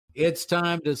It's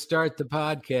time to start the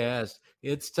podcast.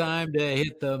 It's time to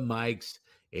hit the mics.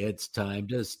 It's time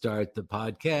to start the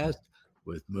podcast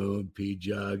with Moon,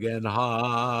 Pjugg and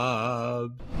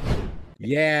Hobbs.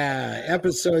 Yeah,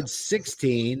 episode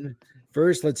 16.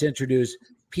 First, let's introduce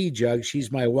Pjugg.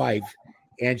 She's my wife.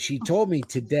 And she told me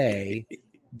today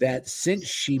that since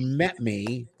she met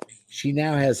me, she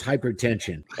now has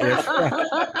hypertension.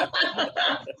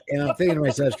 And I'm thinking to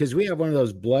myself, because we have one of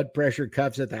those blood pressure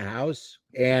cuffs at the house,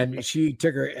 and she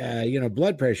took her,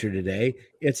 blood pressure today.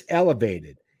 It's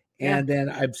elevated. And then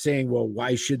I'm saying, well,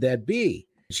 why should that be?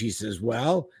 She says,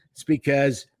 well, it's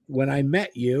because when I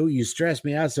met you, you stressed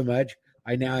me out so much,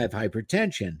 I now have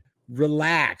hypertension.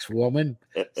 Relax, woman.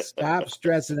 Stop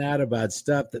stressing out about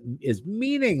stuff that is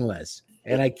meaningless.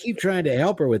 And I keep trying to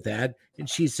help her with that. And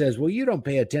she says, well, you don't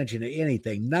pay attention to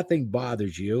anything. Nothing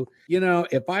bothers you. You know,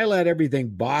 if I let everything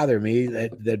bother me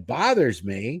that bothers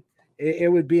me,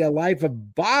 it would be a life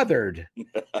of bothered.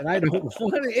 And I don't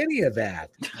want any of that.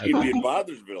 You'd be in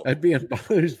Bothersville. I'd be in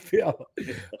Bothersville.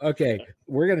 Okay.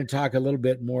 We're going to talk a little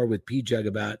bit more with Pjugg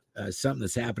about something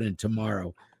that's happening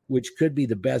tomorrow, which could be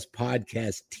the best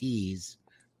podcast tease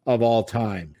of all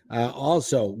time.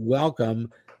 Also,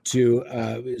 welcome to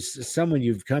someone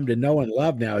you've come to know and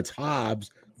love now. It's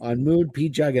Hobbs on Moon,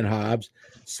 Pjugg and Hobbs.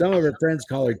 Some of her friends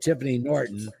call her Tiffany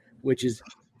Norton, which is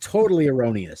totally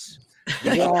erroneous.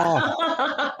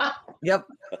 Oh. Yep.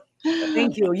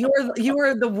 Thank you. You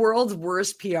are the world's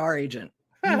worst PR agent.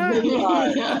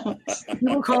 People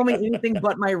call me anything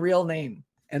but my real name.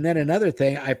 And then another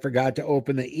thing, I forgot to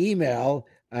open the email,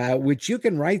 which you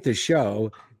can write the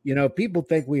show. You know, people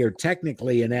think we are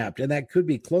technically inept, and that could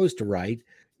be close to right.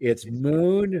 It's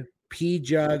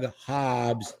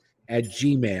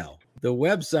moonpjugghobbs@gmail. The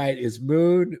website is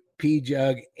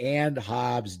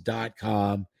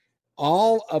moonpjuggandhobbs.com.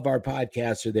 All of our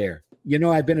podcasts are there. You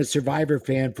know, I've been a Survivor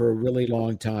fan for a really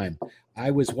long time.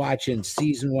 I was watching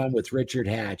season 1 with Richard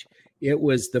Hatch. It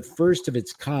was the first of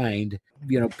its kind.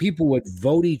 You know, people would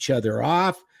vote each other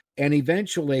off. And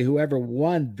eventually, whoever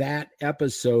won that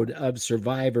episode of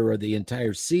Survivor or the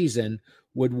entire season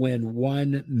would win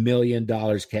 $1 million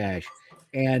cash.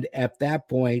 And at that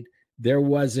point, there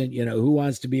wasn't, Who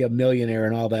Wants to Be a Millionaire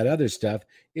and all that other stuff.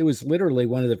 It was literally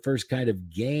one of the first kind of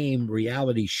game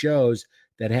reality shows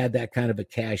that had that kind of a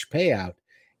cash payout.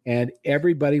 And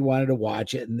everybody wanted to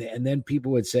watch it. And then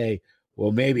people would say,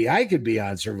 well, maybe I could be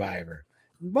on Survivor.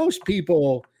 Most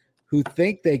people who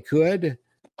think they could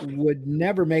would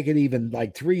never make it even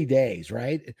like 3 days,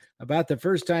 right? About the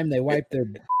first time they wiped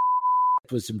their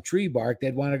with some tree bark,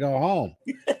 they'd want to go home.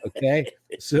 Okay.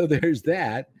 So there's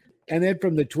that. And then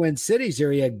from the Twin Cities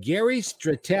area, Gary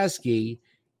Strateski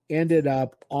ended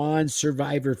up on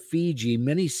Survivor Fiji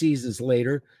many seasons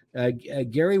later.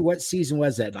 Gary, what season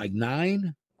was that? Like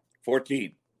 9?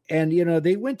 14. And,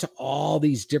 they went to all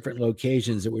these different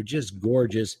locations that were just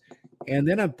gorgeous. And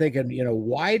then I'm thinking,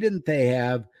 why didn't they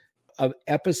have an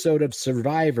episode of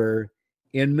Survivor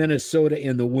in Minnesota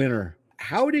in the winter?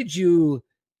 How did you,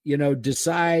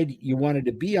 decide you wanted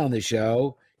to be on the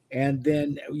show? And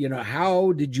then,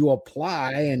 how did you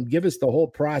apply, and give us the whole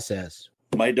process?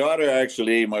 My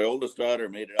oldest daughter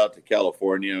made it out to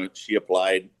California. She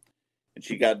applied and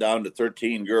she got down to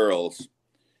 13 girls.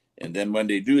 And then when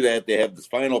they do that, they have this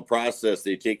final process.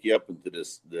 They take you up into the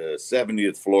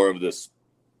 70th floor of this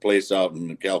place out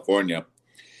in California.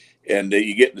 And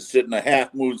you get to sit in a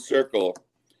half moon circle.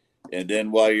 And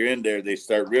then while you're in there, they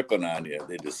start ripping on you.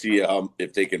 They just see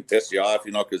if they can piss you off,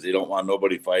 because they don't want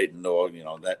nobody fighting,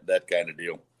 that kind of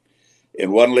deal.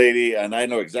 And one lady, and I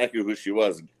know exactly who she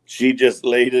was, she just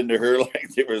laid into her like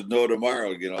there was no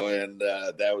tomorrow, and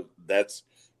that's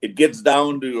it gets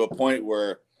down to a point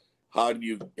where how do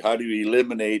you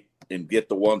eliminate and get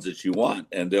the ones that you want?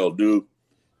 And they'll do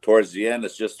towards the end,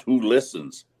 it's just who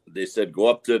listens. They said go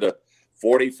up to the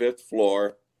 45th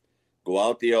floor. Go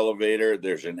out the elevator.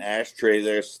 There's an ashtray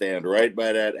there. Stand right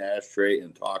by that ashtray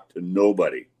and talk to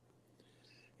nobody.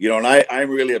 And I'm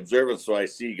really observant, so I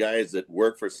see guys that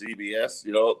work for CBS.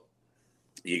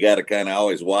 You got to kind of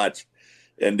always watch.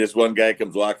 And this one guy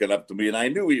comes walking up to me, and I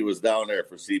knew he was down there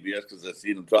for CBS because I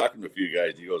seen him talking to a few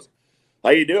guys. He goes, "How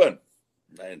you doing?"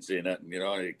 I didn't say nothing.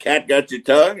 Cat got your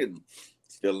tongue, and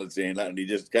still didn't say nothing. He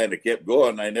just kind of kept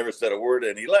going. I never said a word,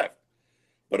 and he left.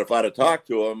 But if I'd have talked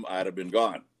to him, I'd have been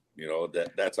gone.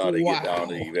 That's how they get down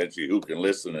to eventually who can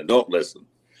listen and don't listen.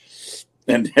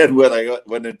 And then when I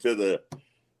went into the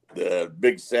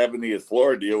big 70th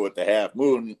floor deal with the half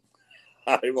moon,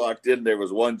 I walked in, there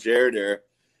was one chair there,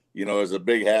 it was a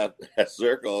big half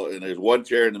circle, and there's one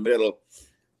chair in the middle,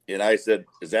 And I said,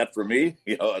 "Is that for me?"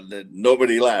 You know, and then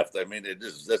nobody laughed. I mean,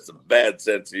 that's a bad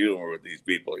sense of humor with these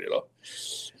people, you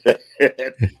know.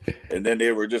 And then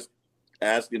they were just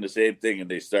asking the same thing, and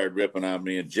they started ripping on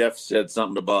me. And Jeff said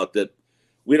something about that.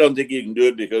 We don't think you can do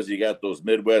it because you got those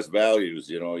Midwest values.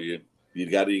 You know, you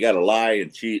got to lie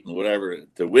and cheat and whatever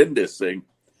to win this thing,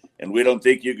 and we don't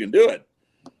think you can do it.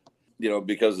 You know,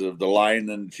 because of the lying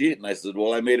and cheating. I said,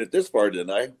 "Well, I made it this far, didn't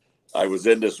I?" I was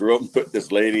in this room with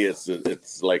this lady. It's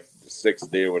like the 6th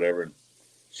day or whatever. And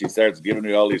she starts giving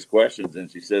me all these questions.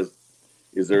 And she says,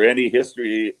 "Is there any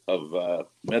history of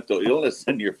mental illness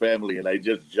in your family?" And I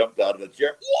just jumped out of the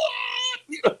chair.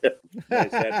 What? I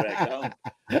sat back down.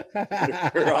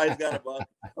 Her eyes got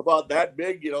about that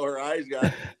big, you know, her eyes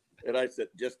got. And I said,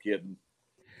 "Just kidding."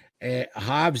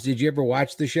 Hobbs, did you ever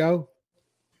watch the show?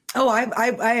 Oh,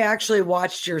 I actually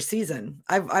watched your season.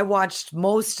 I watched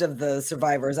most of the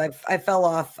Survivors. I fell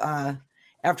off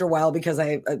after a while because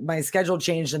my schedule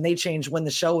changed and they changed when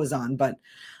the show was on. But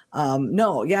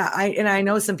no, yeah, I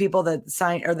know some people that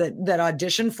signed or that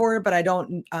auditioned for it, but I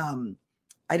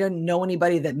didn't know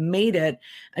anybody that made it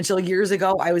until years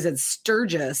ago. I was at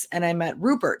Sturgis and I met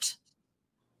Rupert.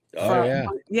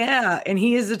 Yeah, and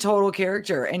he is a total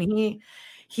character, and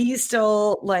he's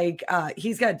still like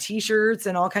he's got t-shirts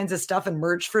and all kinds of stuff and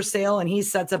merch for sale, and he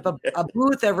sets up a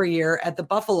booth every year at the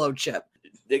Buffalo Chip.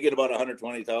 They get about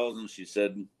 120,000, she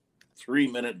said,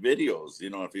 3-minute videos. You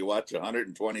know, if you watch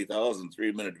 120,000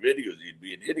 3-minute videos, you'd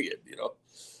be an idiot, you know.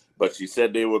 But she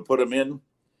said they would put them in,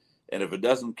 and if it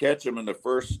doesn't catch them in the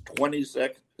first 20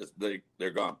 seconds, they're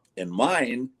gone. And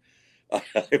mine,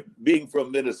 being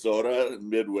from Minnesota and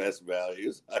Midwest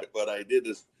values, what I did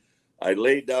is I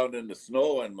laid down in the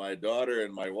snow, and my daughter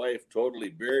and my wife totally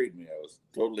buried me. I was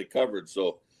totally covered.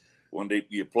 So when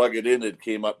you plug it in, it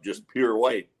came up just pure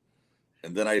white.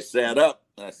 And then I sat up,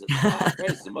 and I said, "Oh,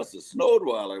 Christ, it must have snowed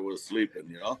while I was sleeping,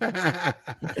 you know."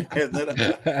 And then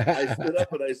I stood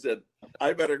up and I said,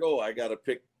 "I better go. I got to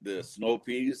pick the snow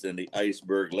peas and the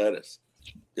iceberg lettuce."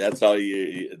 That's how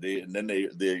they'll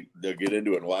get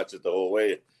into it and watch it the whole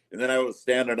way. And then I was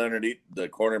standing underneath the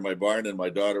corner of my barn, and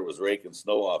my daughter was raking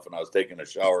snow off, and I was taking a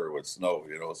shower with snow,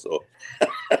 you know. So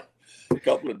a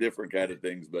couple of different kind of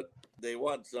things, but they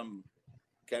want some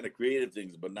kind of creative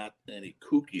things, but not any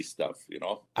kooky stuff, you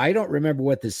know. I don't remember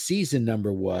what the season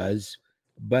number was,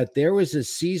 but there was a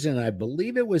season, I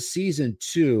believe it was season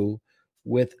 2,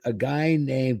 with a guy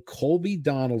named Colby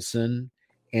Donaldson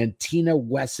and Tina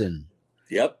Wesson.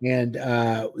 Yep. And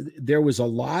there was a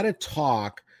lot of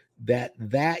talk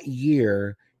that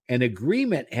year an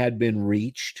agreement had been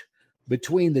reached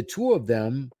between the two of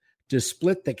them to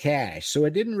split the cash. So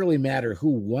it didn't really matter who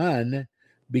won,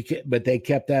 but they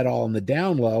kept that all in the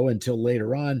down low until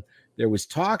later on there was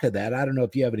talk of that. I don't know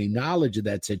if you have any knowledge of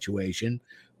that situation,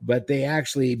 but they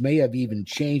actually may have even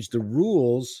changed the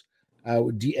rules.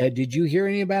 Did you hear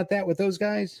any about that with those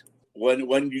guys? When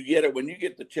you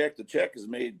get the check is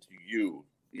made to you,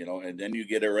 you know, and then you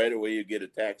get it right away. You get a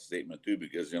tax statement too,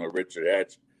 because, you know, Richard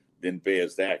Hatch didn't pay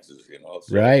his taxes, you know.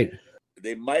 So right.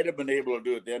 They might have been able to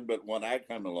do it then, but when I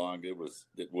come along,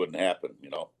 it wouldn't happen, you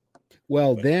know.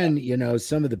 Well, then, you know,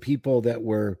 some of the people that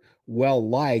were well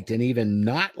liked and even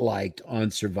not liked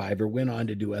on Survivor went on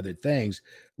to do other things.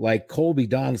 Like Colby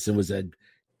Donaldson was a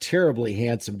terribly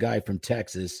handsome guy from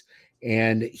Texas,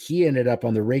 and he ended up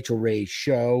on the Rachel Ray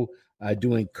show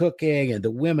doing cooking, and the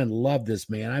women loved this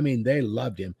man. I mean, they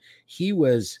loved him. He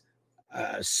was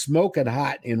smoking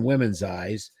hot in women's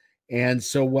eyes. And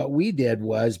so what we did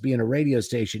was, being a radio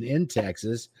station in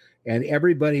Texas, and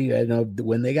everybody, you know,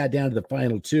 when they got down to the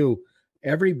final 2,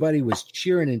 everybody was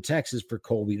cheering in Texas for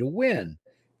Colby to win.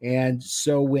 And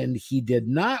so when he did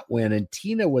not win and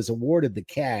Tina was awarded the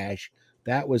cash,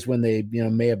 that was when they, you know,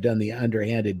 may have done the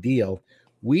underhanded deal.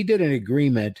 We did an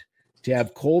agreement to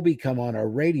have Colby come on our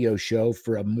radio show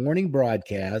for a morning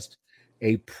broadcast,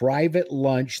 a private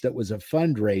lunch that was a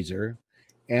fundraiser,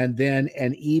 and then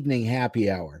an evening happy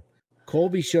hour.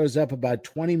 Colby shows up about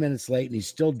 20 minutes late, and he's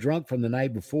still drunk from the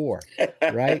night before,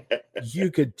 right?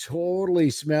 You could totally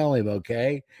smell him,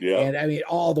 okay? Yeah. And I mean,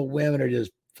 all the women are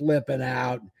just flipping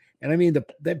out. And I mean,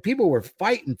 the people were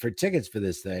fighting for tickets for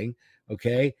this thing,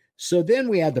 okay? So then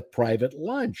we had the private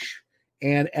lunch.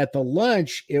 And at the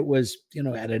lunch, it was, you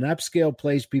know, at an upscale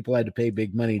place, people had to pay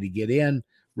big money to get in,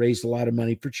 raised a lot of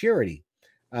money for charity.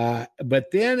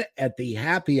 But then at the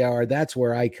happy hour, that's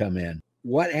where I come in.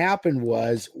 What happened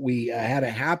was we had a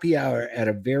happy hour at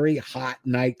a very hot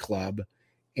nightclub,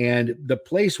 and the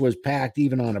place was packed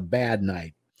even on a bad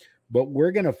night. But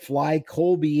we're going to fly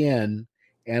Colby in,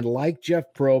 and like Jeff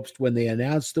Probst, when they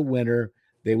announced the winner,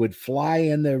 they would fly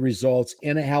in the results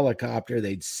in a helicopter.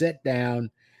 They'd sit down,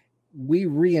 we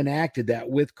reenacted that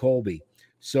with Colby.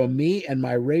 So me and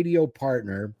my radio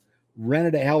partner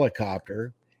rented a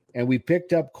helicopter, and we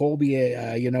picked up Colby,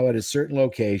 at a certain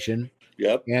location.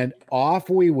 Yep. And off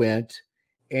we went.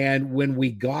 And when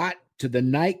we got to the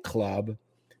nightclub,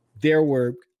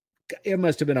 it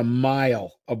must have been a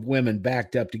mile of women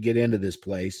backed up to get into this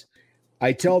place.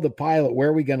 I tell the pilot, where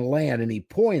are we going to land? And he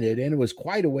pointed, and it was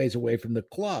quite a ways away from the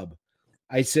club.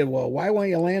 I said, well, why won't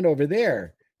you land over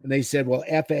there? And they said, well,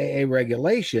 FAA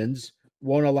regulations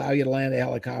won't allow you to land a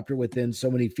helicopter within so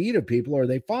many feet of people or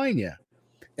they fine you.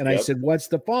 And I said, what's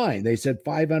the fine? They said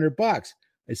 $500.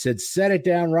 I said, set it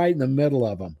down right in the middle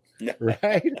of them.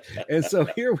 Right. And so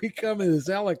here we come in this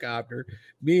helicopter,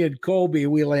 me and Colby,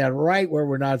 we land right where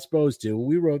we're not supposed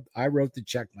to. I wrote the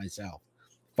check myself,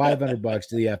 $500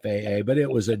 to the FAA, but it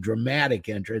was a dramatic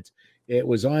entrance. It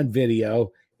was on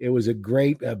video. It was a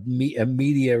great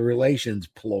media relations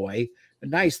ploy, a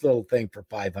nice little thing for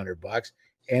 $500.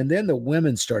 And then the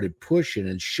women started pushing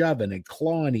and shoving and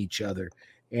clawing each other.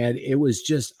 And it was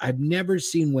just, I've never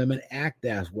seen women act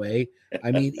that way.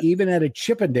 I mean, even at a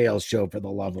Chippendales show, for the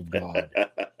love of God.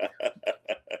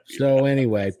 So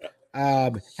anyway,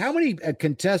 how many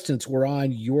contestants were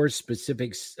on your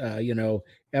specific,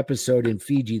 episode in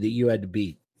Fiji that you had to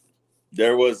beat?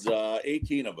 There was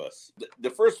 18 of us. The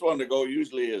first one to go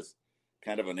usually is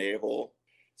kind of an a-hole.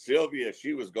 Sylvia,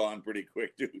 she was gone pretty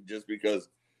quick too, just because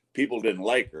people didn't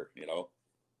like her,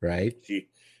 Right.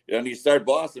 And you start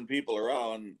bossing people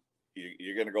around,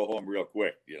 you're going to go home real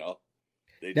quick,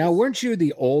 Now, weren't you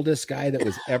the oldest guy that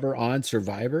was ever on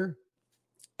Survivor?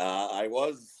 I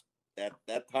was at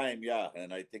that time, yeah.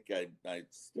 And I think I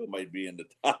still might be in the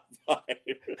top 5.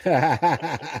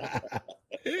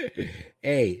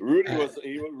 Hey, Rudy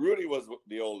was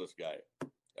the oldest guy.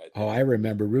 I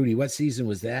remember Rudy. What season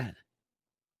was that?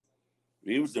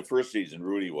 He was the first season.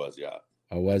 Rudy was, yeah.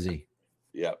 Oh, was he?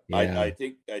 Yeah. I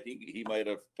think he might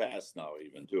have passed now,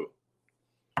 even too.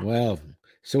 Well,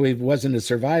 so he wasn't a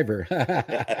survivor,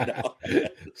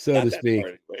 so to speak.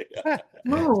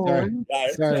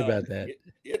 Sorry about that.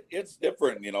 It's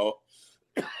different,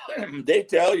 They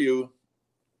tell you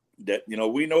that,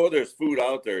 we know there's food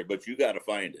out there, but you got to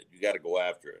find it. You got to go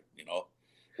after it.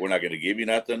 We're not going to give you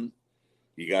nothing.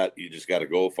 You just got to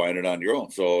go find it on your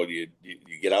own. So you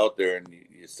get out there and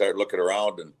you start looking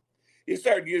around and you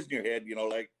start using your head,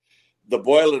 like the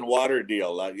boiling water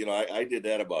deal. I did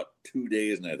that about 2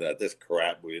 days and I thought, this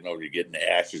crap, you're getting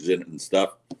ashes in it and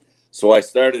stuff. So I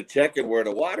started checking where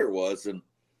the water was, and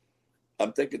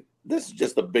I'm thinking, this is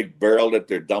just a big barrel that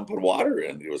they're dumping water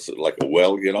in. It was like a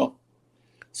well,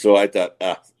 So I thought,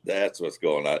 that's what's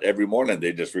going on. Every morning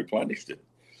they just replenished it.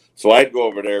 So I'd go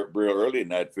over there real early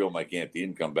and I'd fill my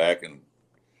canteen, come back, and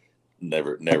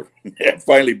never. And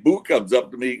finally, Boo comes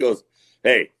up to me. He goes,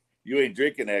 hey, you ain't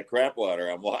drinking that crap water.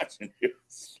 I'm watching you.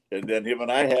 And then him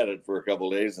and I had it for a couple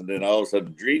of days. And then all of a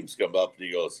sudden, Dreams come up and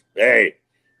he goes, hey,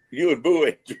 you and Boo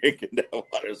ain't drinking that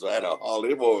water. So I had to haul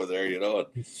him over there, and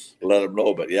let him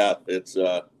know. But yeah, it's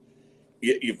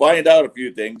you find out a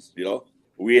few things,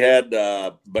 We had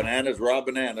bananas, raw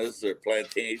bananas, or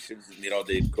plantations, and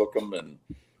they'd cook them and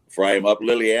fry them up.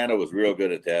 Liliana was real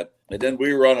good at that. And then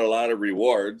we run a lot of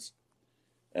rewards,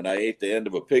 and I ate the end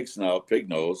of a pig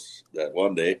nose that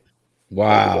one day.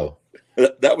 Wow.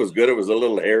 That was good. It was a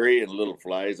little hairy and little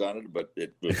flies on it, but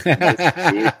it was nice.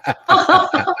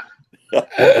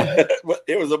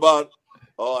 It was about,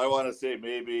 I want to say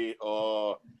maybe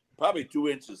probably 2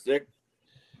 inches thick.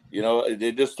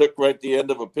 They just took right the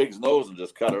end of a pig's nose and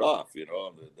just cut it off,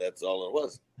 that's all it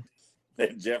was.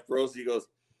 And Jeff Rosie goes,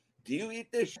 do you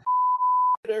eat this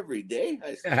every day?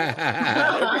 I said,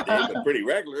 well, every day, but pretty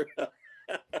regular.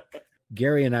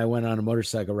 Gary and I went on a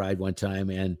motorcycle ride one time,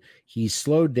 and he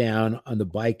slowed down on the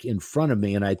bike in front of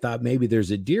me, and I thought maybe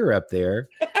there's a deer up there.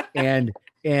 And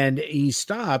he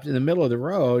stopped in the middle of the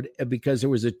road because there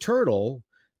was a turtle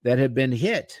that had been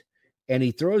hit. And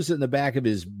he throws it in the back of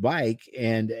his bike.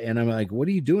 And I'm like, what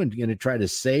are you doing? You going to try to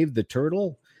save the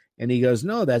turtle? And he goes,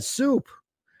 no, that's soup.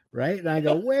 Right. And I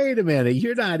go, wait a minute,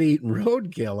 you're not eating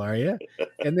roadkill, are you?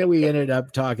 And then we ended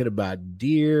up talking about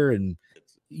deer, and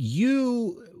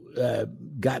you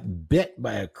got bit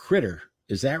by a critter.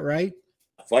 Is that right?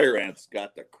 Fire ants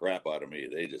got the crap out of me.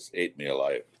 They just ate me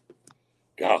alive.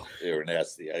 God, they were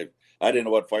nasty. I didn't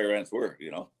know what fire ants were,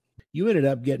 You ended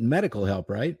up getting medical help,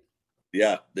 right?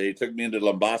 Yeah, they took me into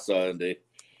Lambasa and they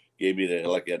gave me an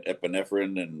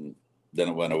epinephrine, and then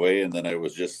it went away. And then I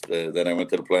was then I went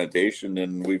to the plantation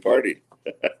and we partied.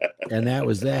 And that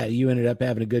was that. You ended up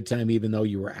having a good time even though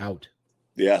you were out.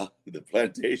 Yeah, the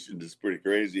plantation is pretty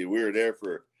crazy. We were there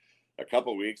for a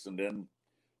couple of weeks, and then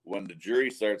when the jury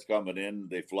starts coming in,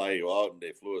 they fly you out, and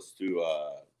they flew us to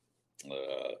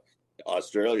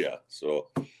Australia. So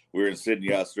we were in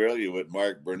Sydney, Australia with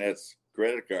Mark Burnett's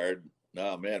credit card.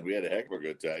 No, man, we had a heck of a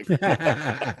good time.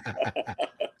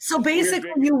 So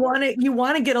basically, you want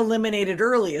to get eliminated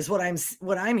early, is what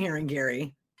I'm hearing,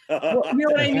 Gary. Well, you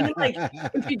know what I mean? Like,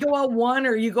 if you go out 1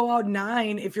 or you go out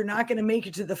 9, if you're not going to make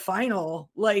it to the final,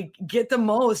 like, get the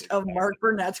most of Mark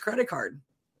Burnett's credit card.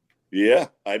 Yeah,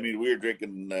 I mean, we were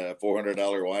drinking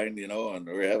 $400 wine, and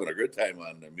we were having a good time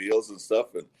on the meals and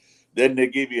stuff. And then they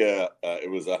give you it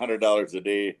was $100 a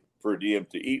day per diem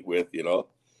to eat with,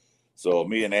 So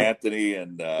me and Anthony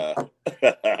and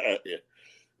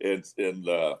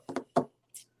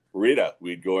Rita,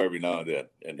 we'd go every now and then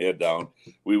and head down.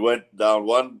 We went down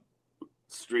one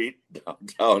street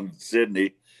downtown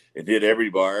Sydney and hit every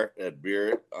bar, had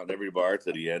beer on every bar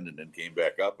to the end, and then came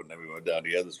back up, and then we went down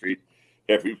the other street.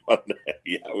 Everyone,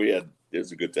 yeah, it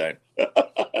was a good time.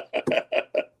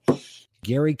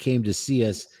 Gary came to see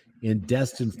us in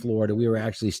Destin, Florida. We were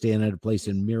actually staying at a place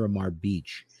in Miramar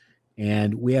Beach,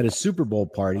 and we had a Super Bowl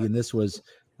party, and this was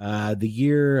the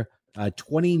year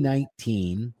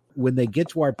 2019. When they get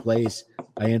to our place,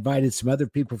 I invited some other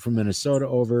people from Minnesota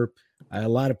over, a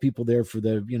lot of people there for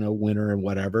the winter and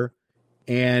whatever,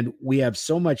 and we have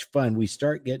so much fun. We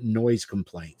start getting noise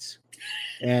complaints.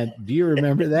 And do you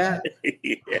remember that?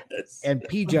 Yes. And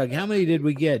Pjugg, how many did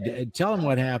we get? Tell them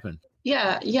what happened.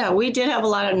 Yeah, we did have a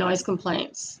lot of noise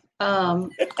complaints.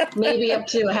 Maybe up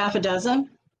to a half a dozen.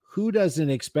 Who doesn't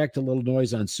expect a little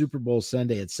noise on Super Bowl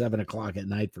Sunday at 7:00 at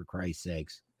night, for Christ's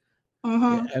sakes?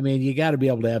 Mm-hmm. I mean, you got to be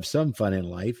able to have some fun in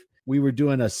life. We were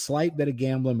doing a slight bit of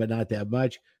gambling, but not that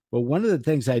much. But one of the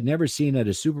things I'd never seen at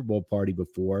a Super Bowl party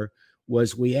before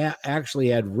was we actually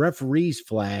had referees'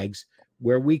 flags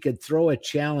where we could throw a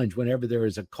challenge whenever there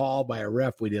was a call by a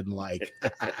ref we didn't like.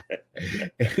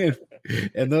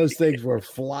 and those things were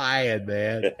flying,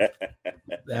 man.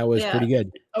 That was pretty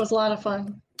good. It was a lot of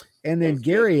fun. And then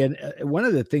Gary, and one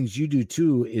of the things you do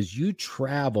too is you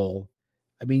travel.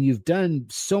 I mean, you've done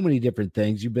so many different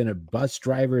things. You've been a bus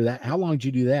driver. How long did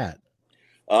you do that?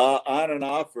 On and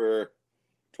off for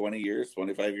 20 years,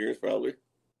 25 years probably.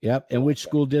 Yep. And which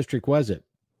school district was it?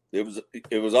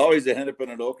 It was always the Hennepin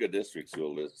and Oka district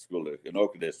school in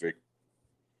Oka district.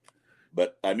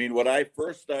 But I mean, when I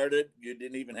first started, you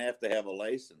didn't even have to have a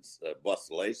license, a bus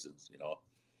license.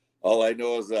 All I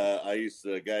know is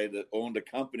the guy that owned a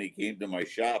company came to my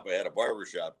shop. I had a barber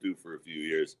shop too for a few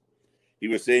years. He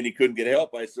was saying he couldn't get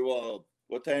help. I said, well,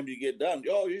 what time do you get done?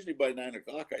 Oh, usually by 9:00.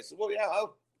 I said, well, yeah,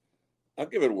 I'll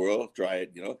give it a whirl. Try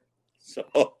it,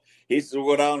 So he said,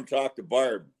 go down and talk to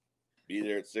Barb. Be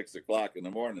there at 6:00 in the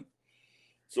morning.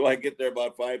 So I get there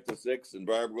about 5 to 6, and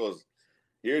Barb goes,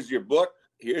 here's your book.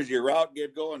 Here's your route.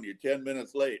 Get going. You're 10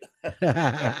 minutes late.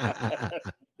 That's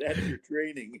your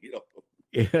training,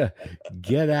 Yeah,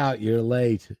 get out. You're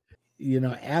late.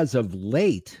 As of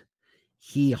late,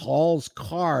 he hauls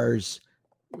cars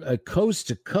coast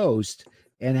to coast.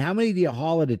 And how many do you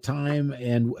haul at a time?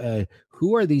 And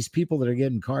who are these people that are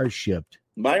getting cars shipped?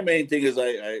 My main thing is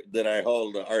I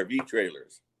haul the RV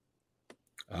trailers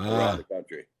around the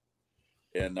country.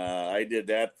 And I did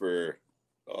that for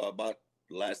about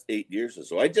the last 8 years or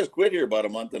so. I just quit here about a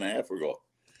month and a half ago.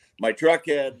 My truck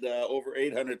had over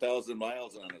 800,000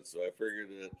 miles on it. So I figured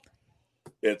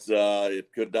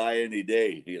it could die any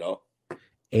day,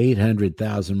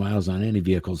 800,000 miles on any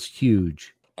vehicle is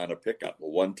huge. On a pickup, a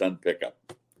 1-ton pickup.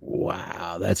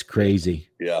 Wow, that's crazy.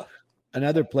 Yeah.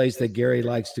 Another place that Gary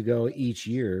likes to go each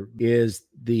year is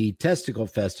the Testicle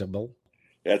Festival.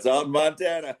 That's out in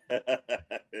Montana.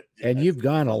 And you've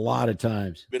gone a lot of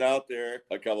times. Been out there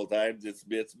a couple of times.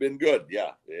 It's been good.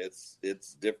 Yeah, it's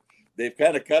different. They've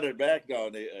kind of cut it back now.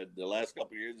 The last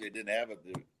couple of years they didn't have it.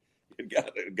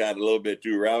 It got a little bit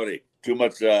too rowdy. Too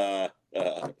much testosterone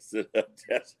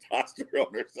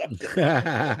or something.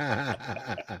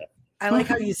 I like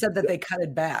how you said that they cut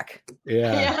it back.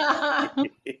 Yeah.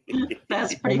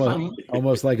 That's pretty funny.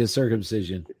 Almost like a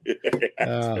circumcision.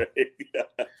 Right.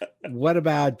 What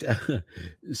about,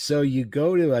 so you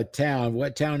go to a town.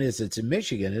 What town is it? It's in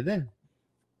Michigan, isn't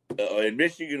it? In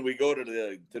Michigan, we go to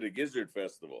the Gizzard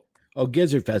Festival. Oh,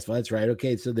 Gizzard Festival. That's right.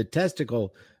 Okay. So the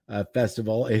Testicle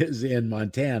Festival is in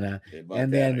Montana.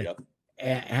 And then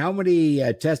how many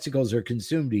testicles are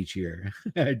consumed each year?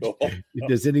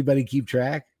 Does anybody keep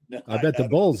track? No, I bet the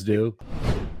bulls do.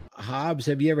 Hobbs,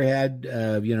 have you ever had,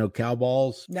 cow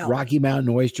balls? No. Rocky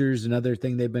Mountain oysters, another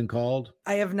thing they've been called?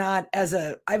 I have not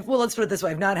let's put it this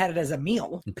way. I've not had it as a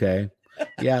meal. Okay.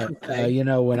 Yeah.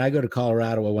 When I go to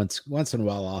Colorado, once in a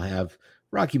while, I'll have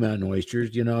Rocky Mountain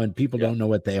oysters, and people don't know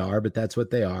what they are, but that's what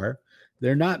they are.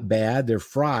 They're not bad. They're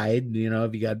fried. You know,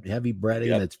 if you got heavy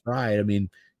breading that's fried, I mean,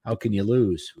 how can you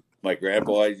lose? My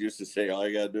grandpa always used to say, all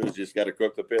you got to do is just got to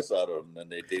cook the piss out of them,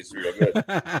 and they taste real good.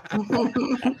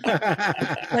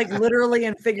 Like literally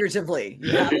and figuratively.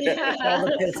 You have to cook all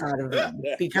the piss out of them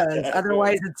because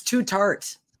otherwise it's too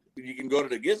tart. You can go to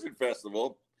the Gizzard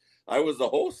Festival. I was the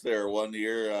host there one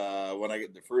year when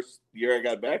the first year I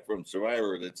got back from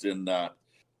Survivor. That's in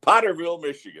Potterville,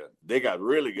 Michigan. They got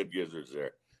really good gizzards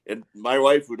there. And my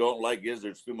wife, who don't like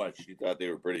gizzards too much, she thought they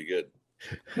were pretty good.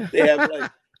 They have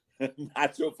like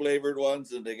not so flavored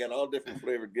ones, and they got all different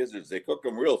flavored gizzards. They cook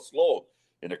them real slow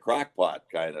in a crock pot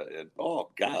kind of. And oh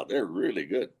God, they're really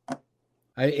good.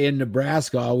 In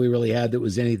Nebraska, all we really had that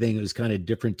was anything that was kind of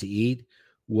different to eat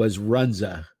was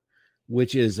Runza,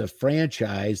 which is a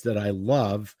franchise that I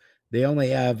love. They only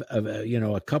have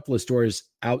a couple of stores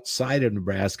outside of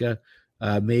Nebraska,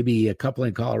 maybe a couple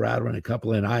in Colorado and a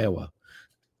couple in Iowa.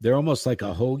 They're almost like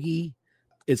a hoagie.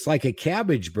 It's like a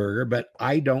cabbage burger, but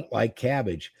I don't like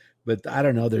cabbage. But I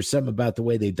don't know. There's something about the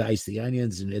way they dice the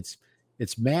onions, and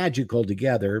it's magical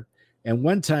together. And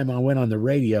one time I went on the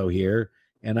radio here,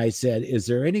 and I said, is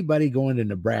there anybody going to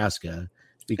Nebraska?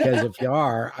 Because if you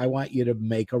are, I want you to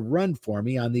make a run for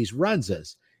me on these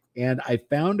Runzas. And I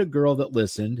found a girl that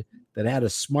listened that had a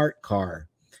smart car.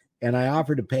 And I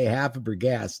offered to pay half of her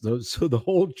gas. So the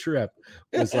whole trip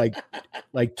was like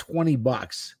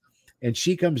 $20. And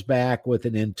she comes back with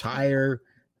an entire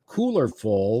cooler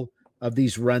full of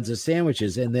these Runza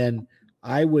sandwiches. And then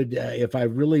I would, if I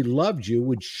really loved you,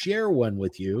 would share one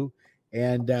with you.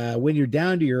 And when you're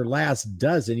down to your last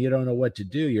dozen, you don't know what to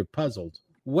do. You're puzzled.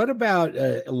 What about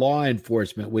law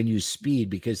enforcement when you speed?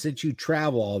 Because since you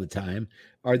travel all the time,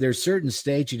 are there certain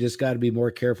states you just got to be more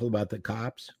careful about the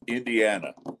cops?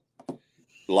 Indiana.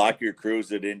 Lock your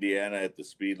cruise at Indiana at the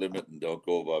speed limit and don't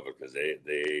go above it because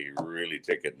they really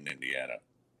ticket in Indiana.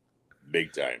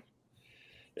 Big time.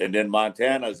 And then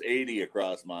Montana's 80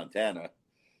 across Montana.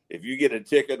 If you get a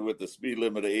ticket with the speed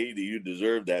limit of 80, you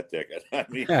deserve that ticket. I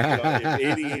mean,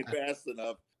 if 80 ain't fast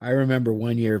enough. I remember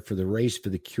one year for the Race for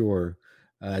the Cure,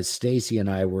 Stacy and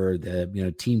I were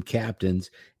the team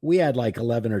captains. We had like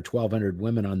 11 or 1,200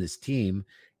 women on this team,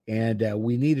 and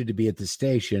we needed to be at the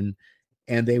station,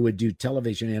 and they would do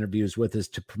television interviews with us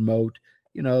to promote,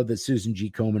 the Susan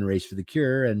G. Komen Race for the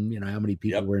Cure, and how many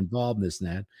people were involved in this and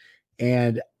that.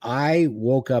 And I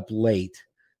woke up late.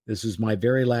 This was my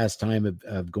very last time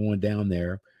of going down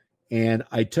there, and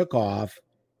I took off.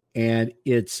 And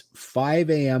it's 5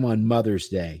 a.m. on Mother's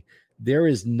Day. There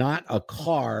is not a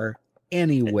car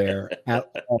anywhere at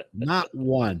all, not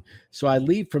one. So I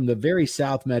leave from the very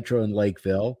South Metro in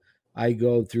Lakeville. I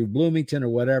go through Bloomington or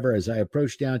whatever. As I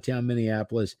approach downtown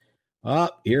Minneapolis,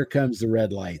 here comes the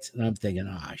red lights. And I'm thinking,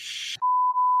 shit.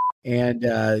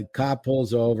 And cop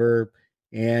pulls over,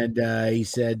 and he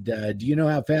said, do you know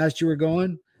how fast you were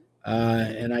going?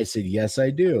 And I said, yes, I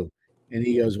do. And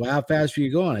he goes, well, how fast were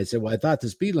you going? I said, well, I thought the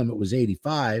speed limit was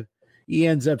 85. He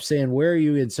ends up saying, where are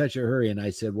you in such a hurry? And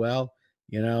I said, well,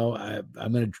 I'm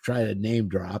going to try to name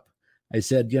drop. I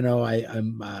said,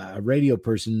 I'm a radio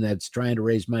person that's trying to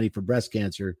raise money for breast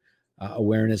cancer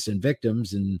awareness and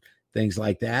victims and things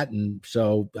like that. And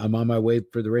so I'm on my way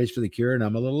for the Race for the Cure, and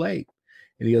I'm a little late.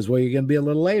 And he goes, well, you're going to be a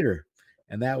little later.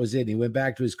 And that was it. And he went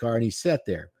back to his car and he sat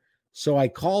there. So I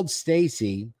called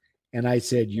Stacy and I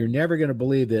said, you're never going to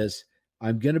believe this.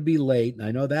 I'm going to be late. And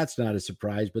I know that's not a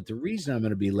surprise, but the reason I'm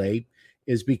going to be late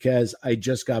is because I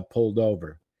just got pulled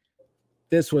over.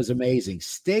 This was amazing.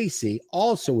 Stacy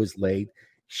also was late.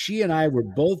 She and I were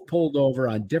both pulled over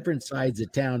on different sides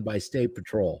of town by State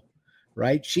Patrol,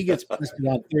 right? She gets busted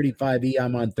on 35E.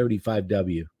 I'm on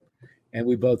 35W. And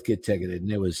we both get ticketed.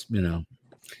 And it was,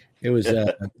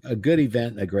 a good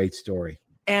event and a great story.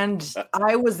 And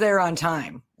I was there on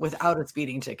time without a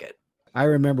speeding ticket. I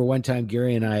remember one time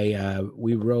Gary and I,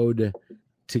 we rode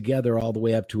together all the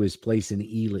way up to his place in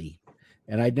Ely.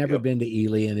 And I'd never been to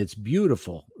Ely, and it's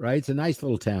beautiful, right? It's a nice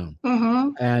little town.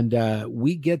 Mm-hmm. And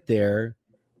we get there,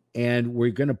 and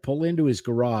we're going to pull into his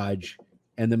garage,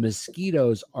 and the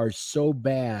mosquitoes are so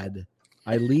bad.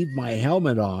 I leave my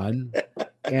helmet on,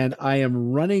 and I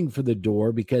am running for the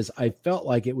door because I felt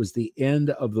like it was the end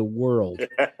of the world.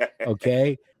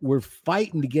 Okay? We're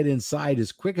fighting to get inside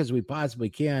as quick as we possibly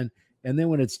can. And then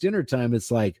when it's dinner time, it's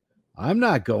like, I'm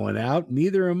not going out.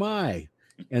 Neither am I.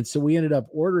 And so we ended up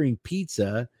ordering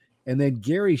pizza. And then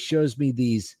Gary shows me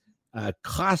these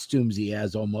costumes he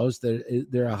has almost. They're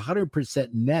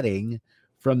 100% netting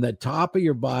from the top of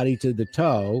your body to the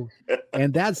toe.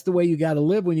 And that's the way you got to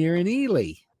live when you're in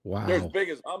Ely. Wow. They're as big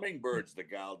as hummingbirds, the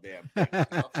goddamn thing.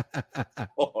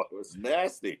 Oh, it was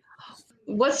nasty.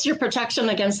 What's your protection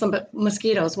against the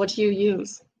mosquitoes? What do you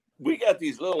use? We got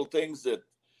these little things that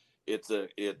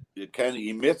it kind of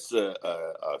emits a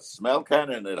smell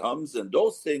kind of, and it hums, and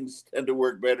those things tend to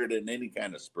work better than any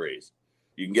kind of sprays.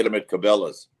 You can get them at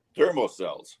Cabela's.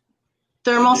 Thermocells.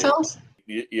 Thermocells?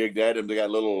 You got them. They got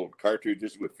little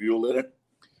cartridges with fuel in it,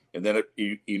 and then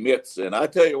it emits. And I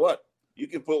tell you what, you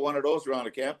can put one of those around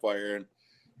a campfire, and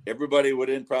everybody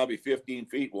within probably 15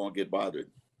 feet won't get bothered.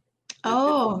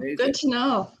 Oh, good to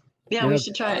know. Yeah, we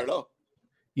should try it.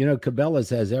 You know, Cabela's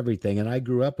has everything, and I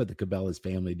grew up with the Cabela's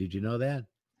family. Did you know that?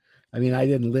 I mean, I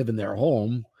didn't live in their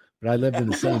home, but I lived in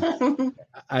the same.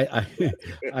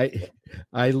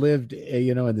 I lived,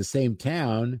 in the same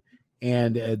town,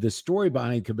 and the story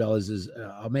behind Cabela's is,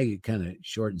 I'll make it kind of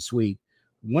short and sweet.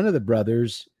 One of the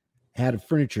brothers had a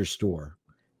furniture store,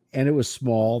 and it was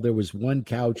small. There was one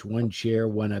couch, one chair,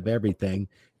 one of everything,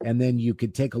 and then you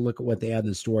could take a look at what they had in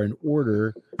the store and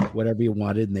order whatever you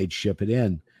wanted, and they'd ship it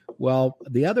in. Well,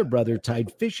 the other brother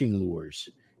tied fishing lures,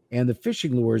 and the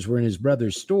fishing lures were in his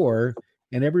brother's store,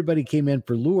 and everybody came in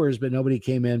for lures, but nobody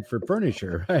came in for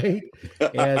furniture, right?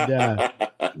 And,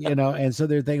 and so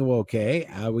they're thinking, well, okay,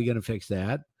 how are we going to fix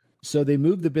that? So they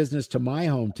moved the business to my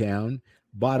hometown,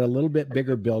 bought a little bit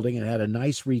bigger building, and had a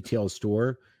nice retail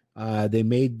store. They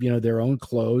made, their own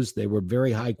clothes. They were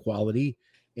very high quality.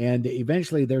 And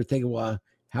eventually they're thinking, well,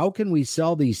 how can we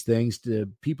sell these things to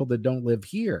people that don't live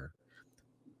here?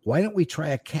 Why don't we try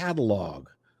a catalog?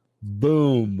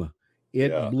 Boom.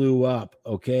 It blew up.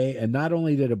 Okay. And not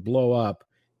only did it blow up,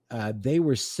 they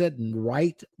were sitting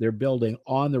their building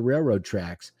on the railroad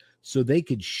tracks, so they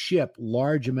could ship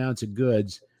large amounts of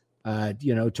goods,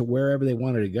 to wherever they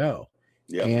wanted to go.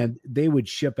 Yep. And they would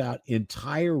ship out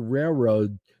entire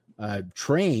railroad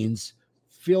trains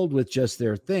filled with just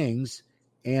their things.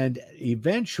 And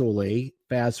eventually,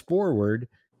 fast forward,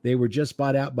 they were just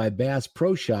bought out by Bass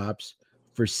Pro Shops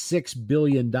for $6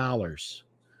 billion,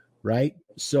 right?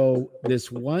 So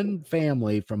this one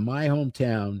family from my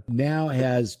hometown now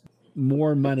has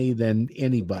more money than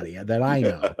anybody that I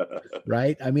know,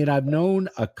 right? I mean, I've known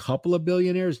a couple of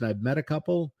billionaires and I've met a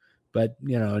couple, but,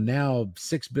 now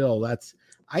 $6 billion,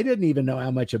 I didn't even know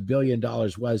how much $1 billion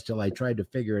was till I tried to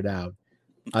figure it out.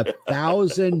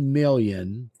 1,000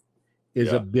 million is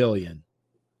 $1 billion.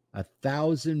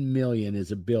 1,000 million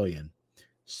is $1 billion.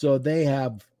 So they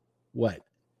have what?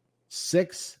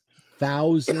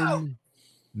 6,000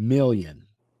 million.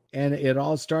 And it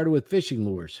all started with fishing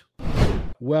lures.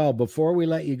 Well, before we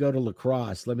let you go to La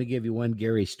Crosse, let me give you one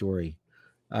Gary story.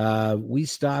 We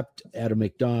stopped at a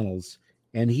McDonald's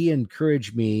and he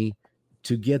encouraged me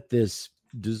to get this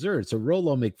dessert. It's a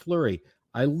Rolo McFlurry.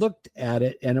 I looked at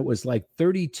it and it was like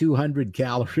 3,200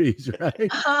 calories,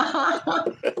 right?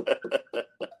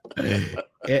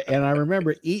 And I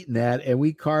remember eating that, and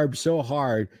we carved so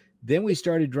hard. Then we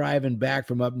started driving back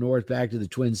from up north back to the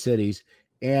Twin Cities.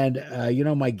 And,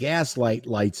 my gas light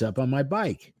lights up on my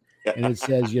bike. And it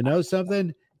says,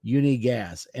 something? You need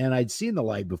gas. And I'd seen the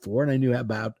light before, and I knew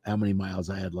about how many miles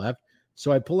I had left.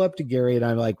 So I pull up to Gary, and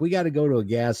I'm like, we got to go to a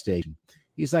gas station.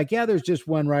 He's like, yeah, there's just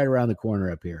one right around the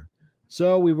corner up here.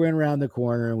 So we went around the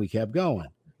corner, and we kept going.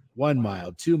 1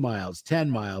 mile, 2 miles, 10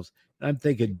 miles. And I'm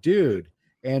thinking, dude.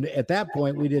 And at that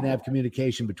point, we didn't have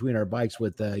communication between our bikes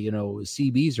with,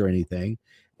 CBs or anything.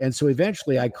 And so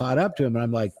eventually I caught up to him, and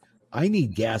I'm like, I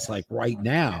need gas like right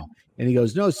now. And he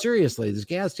goes, no, seriously, this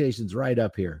gas station's right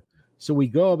up here. So we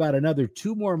go about another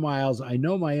 2 more miles. I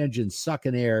know my engine's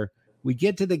sucking air. We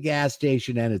get to the gas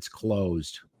station and it's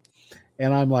closed.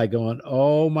 And I'm like going,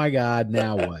 oh my God,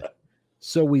 now what?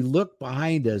 So we look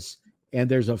behind us and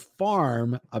there's a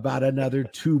farm about another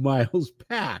 2 miles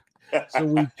back. So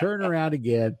we turn around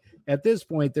again. At this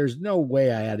point, there's no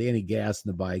way I had any gas in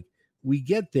the bike. We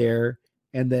get there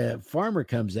and the farmer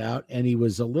comes out and he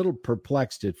was a little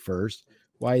perplexed at first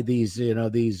why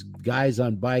these guys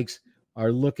on bikes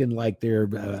are looking like they're,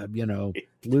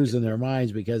 losing their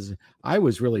minds, because I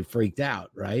was really freaked out,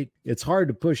 right? It's hard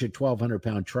to push a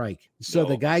 1,200-pound trike. So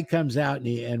the guy comes out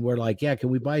and we're like, yeah, can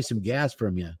we buy some gas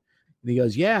from you? And he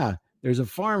goes, yeah, there's a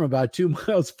farm about 2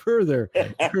 miles further.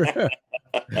 And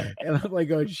I'm like,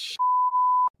 oh, shit.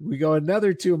 We go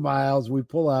another 2 miles. We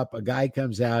pull up. A guy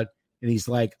comes out and he's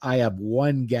like, I have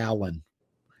 1 gallon.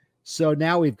 So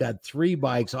now we've got 3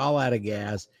 bikes all out of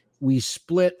gas. We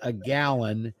split a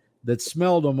gallon that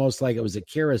smelled almost like it was a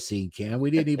kerosene can. We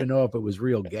didn't even know if it was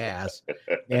real gas.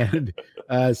 And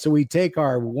so we take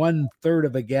our 1/3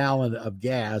 of a gallon of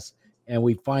gas and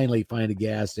we finally find a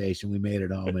gas station. We made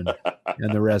it home and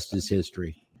the rest is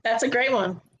history. That's a great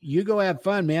one. You go have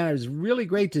fun, man. It was really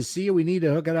great to see you. We need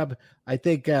to hook it up. I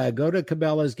think go to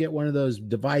Cabela's, get one of those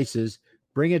devices,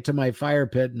 bring it to my fire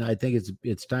pit, and I think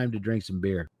it's time to drink some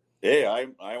beer. Hey,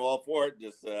 I'm all for it.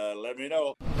 Just let me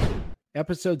know.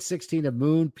 Episode 16 of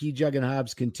Moon, Pjugg and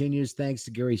Hobbs continues. Thanks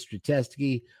to Gary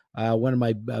Strateski, one of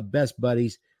my best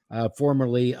buddies,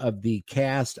 formerly of the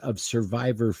cast of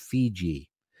Survivor Fiji.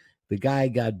 The guy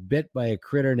got bit by a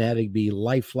critter and had to be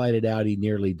life flighted out. He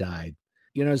nearly died.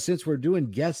 You know, since we're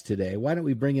doing guests today, why don't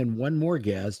we bring in one more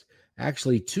guest,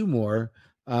 actually two more,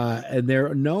 and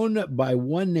they're known by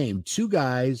one name, two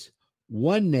guys,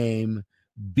 one name,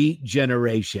 Beat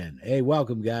Generation. Hey,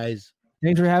 welcome, guys.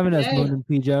 Thanks for having us, Hey. Moon and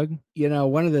Pjugg. You know,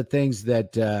 one of the things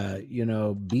that,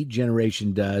 Beat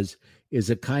Generation does is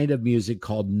a kind of music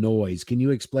called noise. Can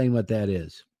you explain what that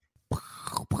is?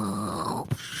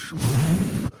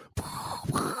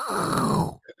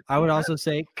 I would also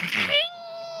say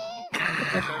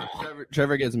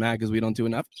Trevor gets mad because we don't do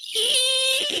enough.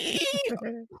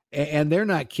 And they're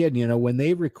not kidding. You know, when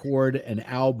they record an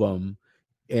album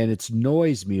and it's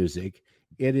noise music,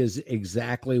 it is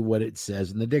exactly what it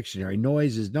says in the dictionary.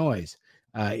 Noise is noise.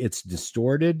 It's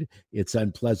distorted. It's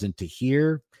unpleasant to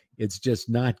hear. It's just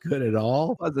not good at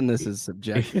all. Pleasantness is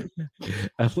subjective.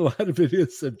 A lot of it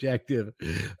is subjective.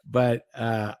 But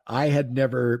I had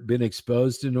never been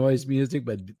exposed to noise music,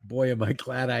 but boy, am I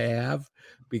glad I have,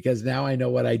 because now I know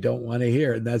what I don't want to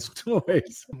hear, and that's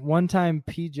noise. one time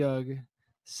Pjugg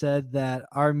said that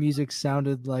our music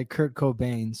sounded like Kurt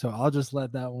Cobain, so I'll just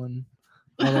let that one.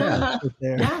 I'll let that sit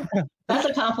there. Yeah, that's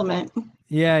a compliment.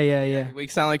 Yeah. We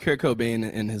sound like Kurt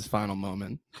Cobain in his final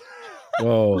moment.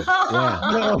 Whoa,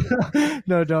 yeah.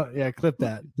 No, don't. Yeah, clip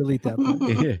that. Delete that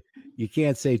part. You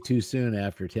can't say too soon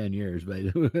after 10 years,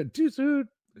 but too soon.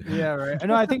 Yeah, right.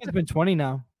 No, I think it's been 20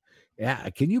 now. Yeah.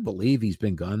 Can you believe he's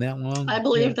been gone that long? I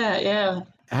believe that. Yeah.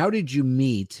 How did you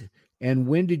meet, and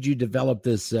when did you develop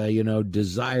this,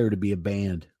 desire to be a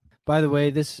band? By the way,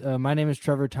 this my name is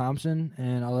Trevor Thompson,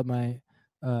 and I'll let my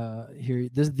hear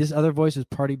this other voice is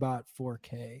Partybot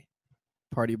 4K.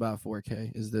 Partybot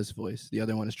 4K is this voice. The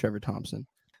other one is Trevor Thompson.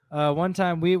 One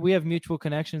time we have mutual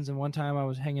connections, and one time I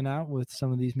was hanging out with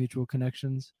some of these mutual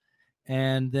connections,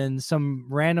 and then some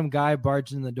random guy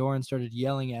barged in the door and started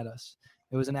yelling at us.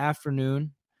 It was an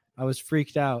afternoon. I was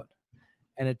freaked out,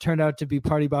 and it turned out to be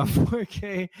Partybot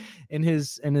 4K in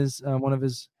his one of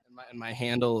his And my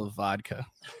handle of vodka.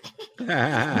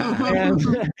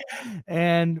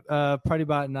 and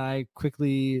Partybot and I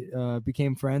quickly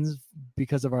became friends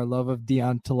because of our love of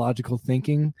deontological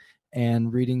thinking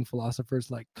and reading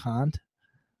philosophers like Kant.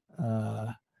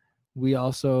 We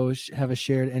also have a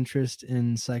shared interest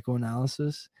in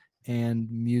psychoanalysis and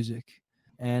music.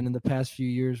 And in the past few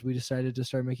years, we decided to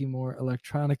start making more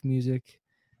electronic music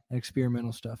and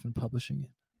experimental stuff and publishing it.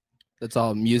 That's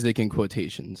all music in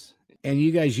quotations. And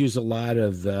you guys use a lot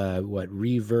of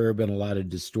reverb and a lot of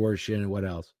distortion, and what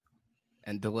else?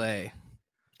 And delay.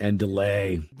 And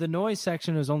delay. The noise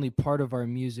section is only part of our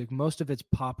music. Most of it's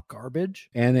pop garbage.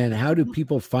 And then how do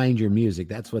people find your music?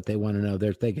 That's what they want to know.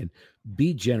 They're thinking,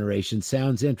 Beat Generation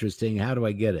sounds interesting. How do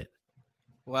I get it?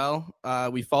 Well,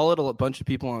 we followed a bunch of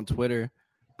people on Twitter,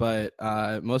 but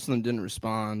most of them didn't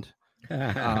respond or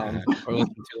listen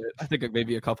to it. I think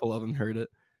maybe a couple of them heard it.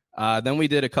 Then we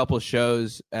did a couple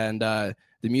shows, and the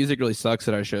music really sucks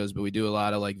at our shows, but we do a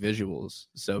lot of like visuals.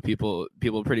 So people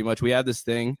pretty much, we have this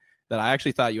thing that I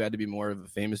actually thought you had to be more of a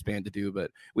famous band to do,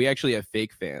 but we actually have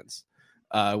fake fans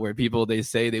where people, they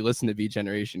say they listen to Beat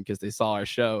Generation because they saw our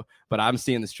show, but I'm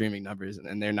seeing the streaming numbers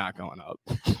and they're not going up.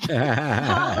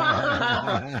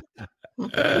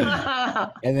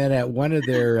 And then at one of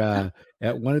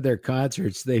their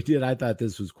concerts, they did, I thought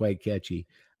this was quite catchy.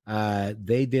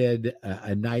 They did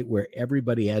a night where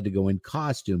everybody had to go in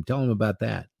costume. Tell them about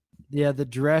that. Yeah, the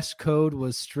dress code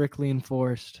was strictly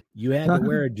enforced. You had to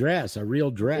wear a dress, a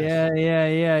real dress. Yeah.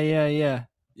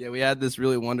 Yeah, we had this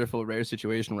really wonderful, rare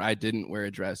situation where I didn't wear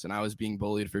a dress, and I was being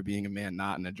bullied for being a man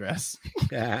not in a dress.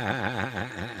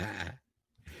 And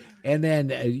then,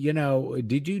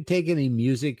 did you take any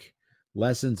music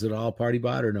lessons at all,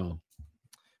 Partybot, or no?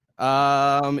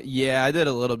 Yeah, I did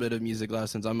a little bit of music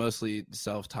lessons. I'm mostly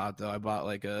self-taught, though. I bought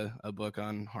like a book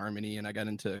on harmony, and I got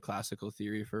into classical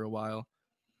theory for a while.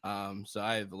 So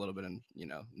I have a little bit of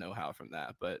know-how from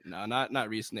that, but no, not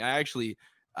recently. I actually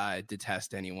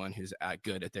detest anyone who's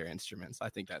good at their instruments. I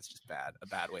think that's just a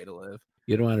bad way to live.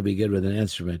 You don't want to be good with an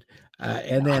instrument.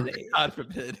 And then, God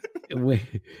forbid.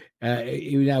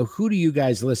 Now, who do you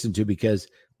guys listen to? Because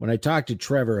when I talked to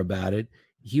Trevor about it,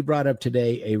 he brought up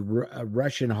today a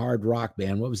Russian hard rock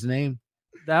band. What was the name?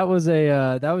 That was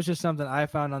just something I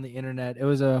found on the internet. It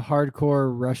was a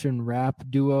hardcore Russian rap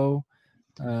duo.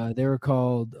 They were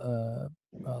called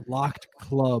Locked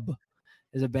Club.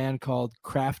 Is a band called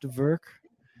Kraftwerk.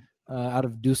 out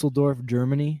of Dusseldorf,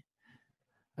 Germany.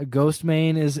 A Ghost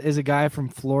Main is a guy from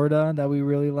Florida that we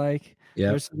really like.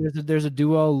 Yeah. There's a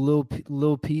duo, Lil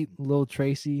Pete, Lil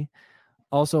Tracy.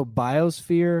 Also,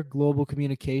 Biosphere Global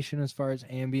Communication as far as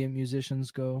ambient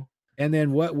musicians go. And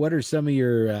then what are some of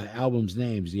your albums'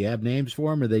 names? Do you have names for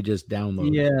them, or they just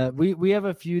download? Yeah, we have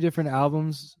a few different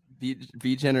albums.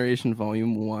 V Generation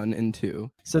Volume 1 and 2.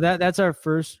 So that's our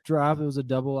first drop. It was a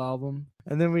double album.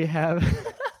 And then we have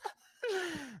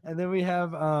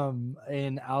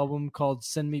an album called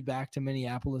Send Me Back to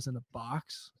Minneapolis in a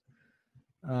Box.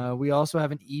 We also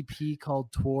have an EP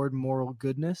called Toward Moral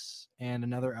Goodness and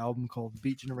another album called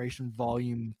Beat Generation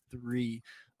Volume 3.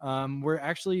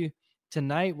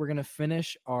 Tonight we're going to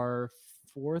finish our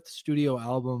 4th studio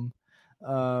album,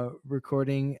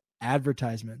 recording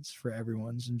advertisements for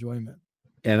everyone's enjoyment.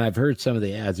 And I've heard some of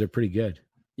the ads. They're pretty good.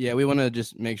 Yeah, we want to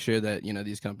just make sure that,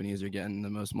 these companies are getting the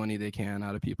most money they can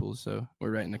out of people. So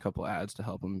we're writing a couple ads to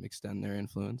help them extend their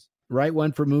influence. Write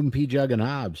one for Moon, Pjugg and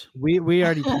Hobbs. We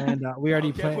already planned out. We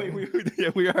already planned.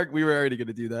 We were already going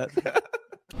to do that.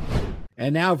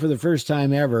 And now, for the first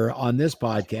time ever on this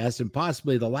podcast, and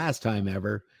possibly the last time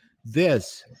ever,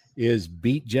 this is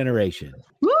Beat Generation.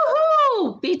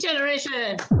 Woohoo! Beat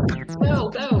Generation.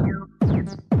 Go.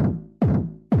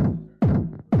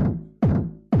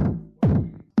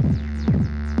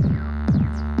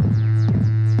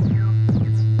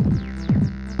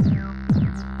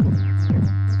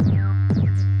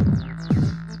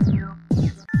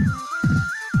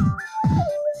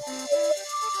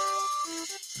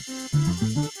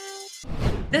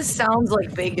 This sounds like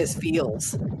Vegas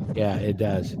feels. Yeah, it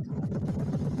does.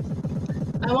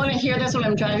 I want to hear this when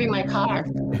I'm driving my car.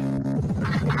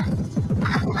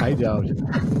 I don't.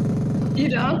 You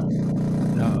don't?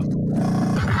 No.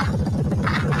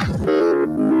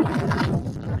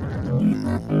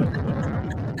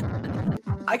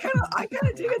 I kind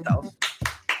of dig it though.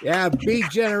 Yeah, Beat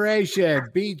Generation.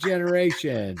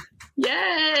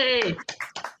 Yay!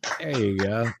 There you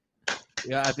go.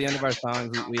 Yeah, at the end of our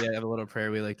songs, we have a little prayer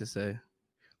we like to say.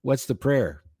 What's the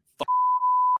prayer? F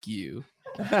you.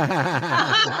 It's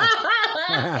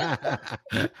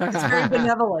very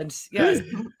benevolent. Yes,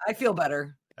 I feel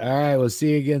better. All right, we'll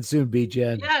see you again soon, Beat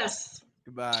Gen. Yes.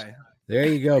 Goodbye. There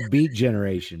you go, Beat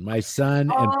Generation. My son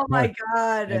My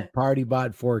God. and Party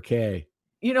Bot 4K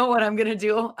You know what I'm gonna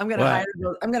do? I'm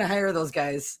gonna hire those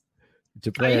guys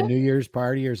to play a New Year's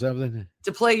party or something.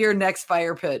 to play your next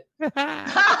fire pit. And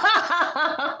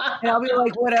I'll be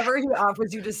like, whatever he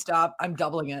offers you to stop, I'm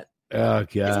doubling it. Oh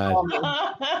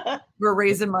God. We're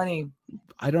raising money.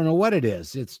 I don't know what it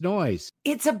is. It's noise.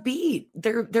 It's a beat.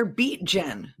 They're beat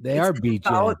gen. They are beat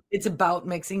gen. It's about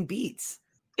mixing beats.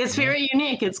 It's very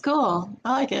unique. It's cool.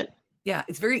 I like it. Yeah,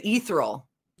 it's very ethereal.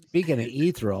 Speaking of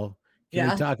ethereal, can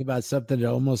we talk about something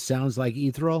that almost sounds like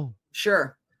ethereal?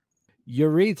 Sure.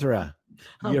 Urethra.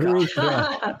 Oh, Urethra.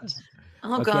 God.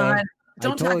 Oh Okay. God.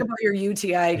 Don't talk about your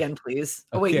UTI again, please.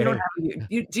 Oh wait, you don't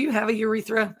have do you have a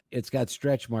urethra? It's got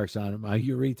stretch marks on it, my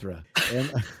urethra.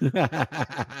 And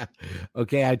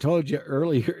okay, I told you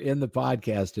earlier in the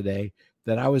podcast today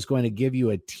that I was going to give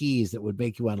you a tease that would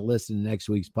make you want to listen to next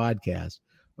week's podcast.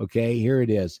 Okay, here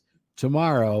it is.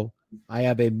 Tomorrow, I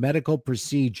have a medical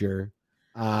procedure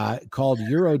called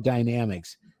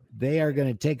urodynamics. They are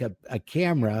going to take a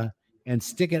camera and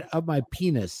stick it up my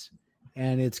penis,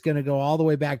 and it's going to go all the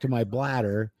way back to my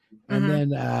bladder, and then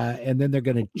they're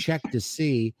going to check to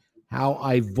see how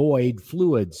I void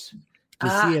fluids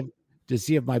to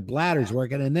see if my bladder's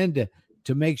working, and then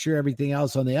to make sure everything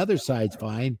else on the other side's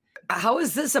fine. How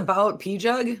is this about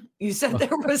Pjugg? You said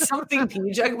there was something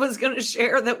Pjugg was going to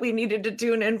share that we needed to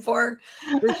tune in for.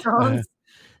 This sounds.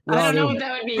 I don't know what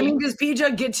that would be. I mean, does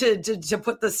Pjugg get to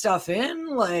put the stuff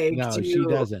in? Like, no, she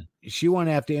doesn't. She won't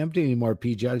have to empty any more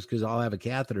Pjugs because I'll have a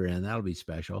catheter in. That'll be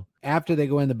special. After they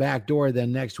go in the back door,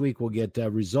 then next week we'll get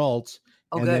results.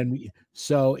 Okay. And then,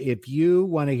 so if you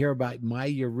want to hear about my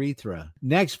urethra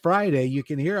next Friday, you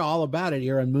can hear all about it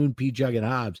here on Moon, Pjugg and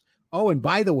Hobbs. Oh, and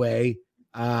by the way,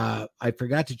 I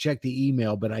forgot to check the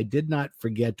email, but I did not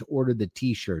forget to order the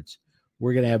T-shirts.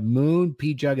 We're going to have Moon,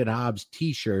 Pjugg and Hobbs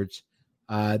T-shirts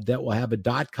that will have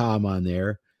a .com on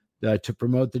there to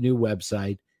promote the new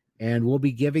website. And we'll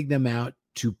be giving them out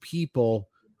to people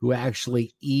who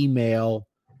actually email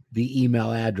the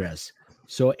email address.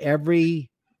 So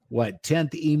every,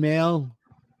 10th email,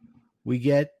 we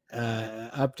get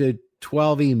up to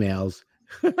 12 emails.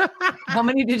 How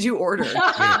many did you order? 12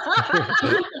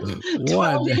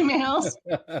 emails.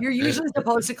 You're usually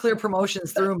supposed to clear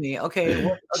promotions through me.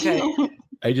 Okay. Okay.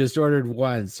 I just ordered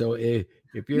one. So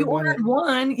If you're You ordered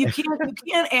one, you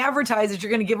can't advertise that you're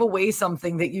going to give away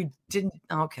something that you didn't.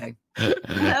 Okay.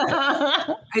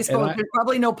 I suppose there's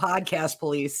probably no podcast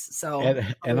police. So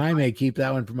and I may keep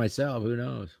that one for myself. Who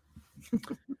knows?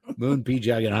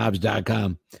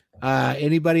 Pjugandhobbs.com.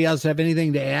 Anybody else have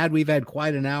anything to add? We've had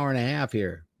quite an hour and a half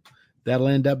here. That'll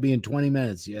end up being 20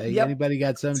 minutes. Yep. Anybody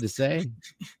got something to say?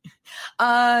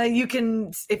 You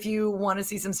can, if you want to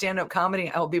see some stand-up comedy,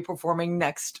 I'll be performing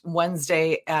next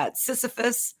Wednesday at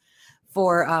Sisyphus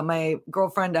for my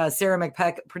girlfriend, Sarah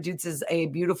McPeck, produces a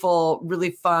beautiful,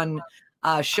 really fun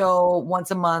show once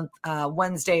a month,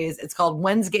 Wednesdays. It's called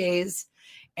Wednesdays.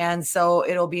 And so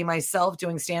it'll be myself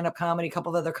doing stand-up comedy, a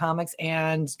couple of other comics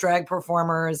and drag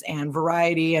performers and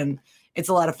variety. And it's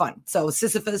a lot of fun. So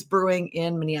Sisyphus Brewing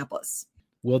in Minneapolis.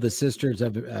 Will the Sisters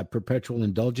of Perpetual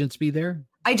Indulgence be there?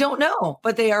 I don't know,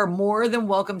 but they are more than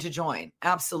welcome to join.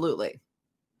 Absolutely.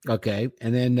 Okay.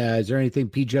 And then is there anything,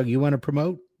 Pjugg, you want to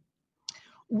promote?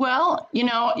 Well,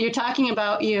 you're talking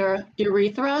about your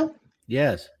urethra.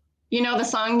 Yes. You know the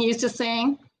song you used to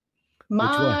sing?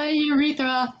 My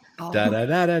urethra. Oh. Da da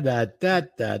da da da da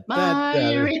da.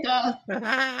 My urethra.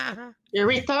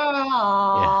 Urethra. Yeah.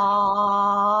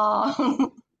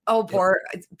 Oh, poor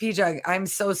Pjugg. I'm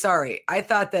so sorry. I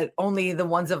thought that only the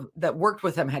ones that worked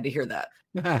with him had to hear that.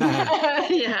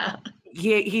 Yeah.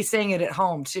 He sang it at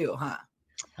home too, huh?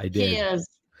 I did. He is.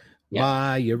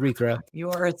 My urethra. You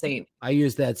are a saint. I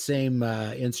used that same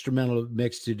instrumental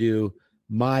mix to do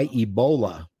My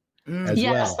Ebola as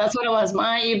well. That's what it was.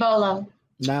 My Ebola.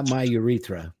 Not My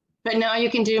Urethra. But now you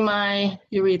can do My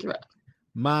Urethra.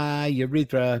 My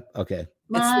urethra. Okay.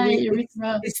 My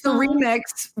urethra. It's the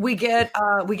remix. We get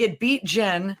Beat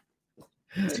Jen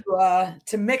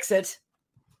to mix it.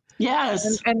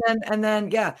 Yes. And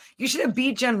then you should have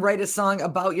Beat Jen write a song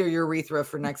about your urethra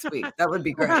for next week. That would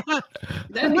be great.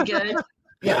 That'd be good.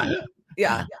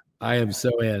 Yeah. I am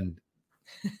so in.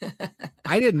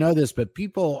 I didn't know this, but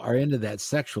people are into that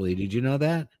sexually. Did you know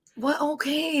that? Well,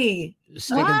 okay.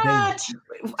 Sticking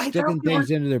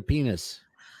things into their penis.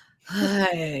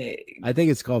 I think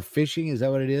it's called fishing. Is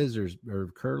that what it is? Or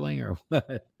curling or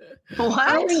what?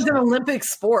 Curling's an Olympic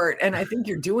sport, and I think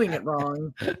you're doing it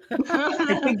wrong.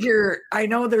 I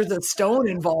know there's a stone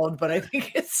involved, but I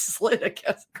think it's slid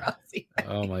across the ice.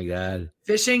 Oh my God.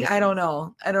 Fishing? I don't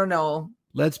know.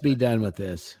 Let's be done with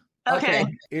this. Okay.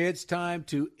 It's time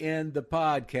to end the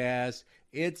podcast.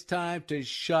 It's time to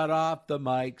shut off the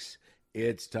mics.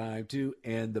 It's time to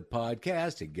end the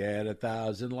podcast and get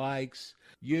 1,000 likes.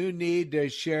 You need to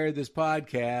share this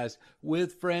podcast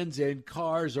with friends in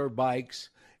cars or bikes.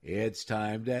 It's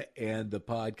time to end the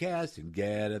podcast and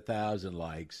get 1,000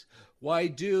 likes. Why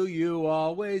do you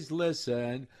always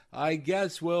listen? I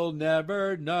guess we'll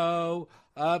never know.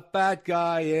 A fat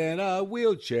guy in a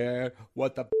wheelchair.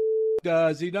 What the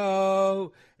does he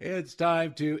know? It's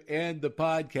time to end the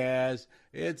podcast.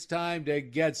 It's time to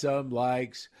get some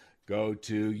likes. Go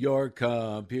to your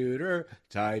computer,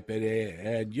 type it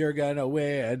in, you're gonna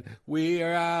win. We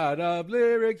are out of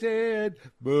lyrics in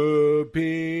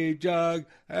Pjugg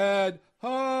and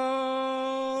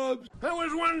Hobbs. That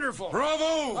was wonderful.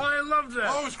 Bravo! I loved that.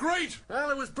 Oh, it was great. Well,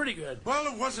 it was pretty good. Well,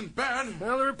 it wasn't bad.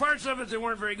 Well, there were parts of it that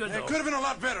weren't very good, though. It could have been a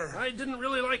lot better. I didn't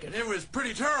really like it. It was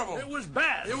pretty terrible. It was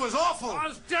bad. It was awful. It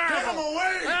was terrible. Get him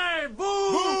away! Hey,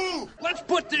 boo! Boo! Let's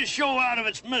put this show out of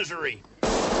its misery.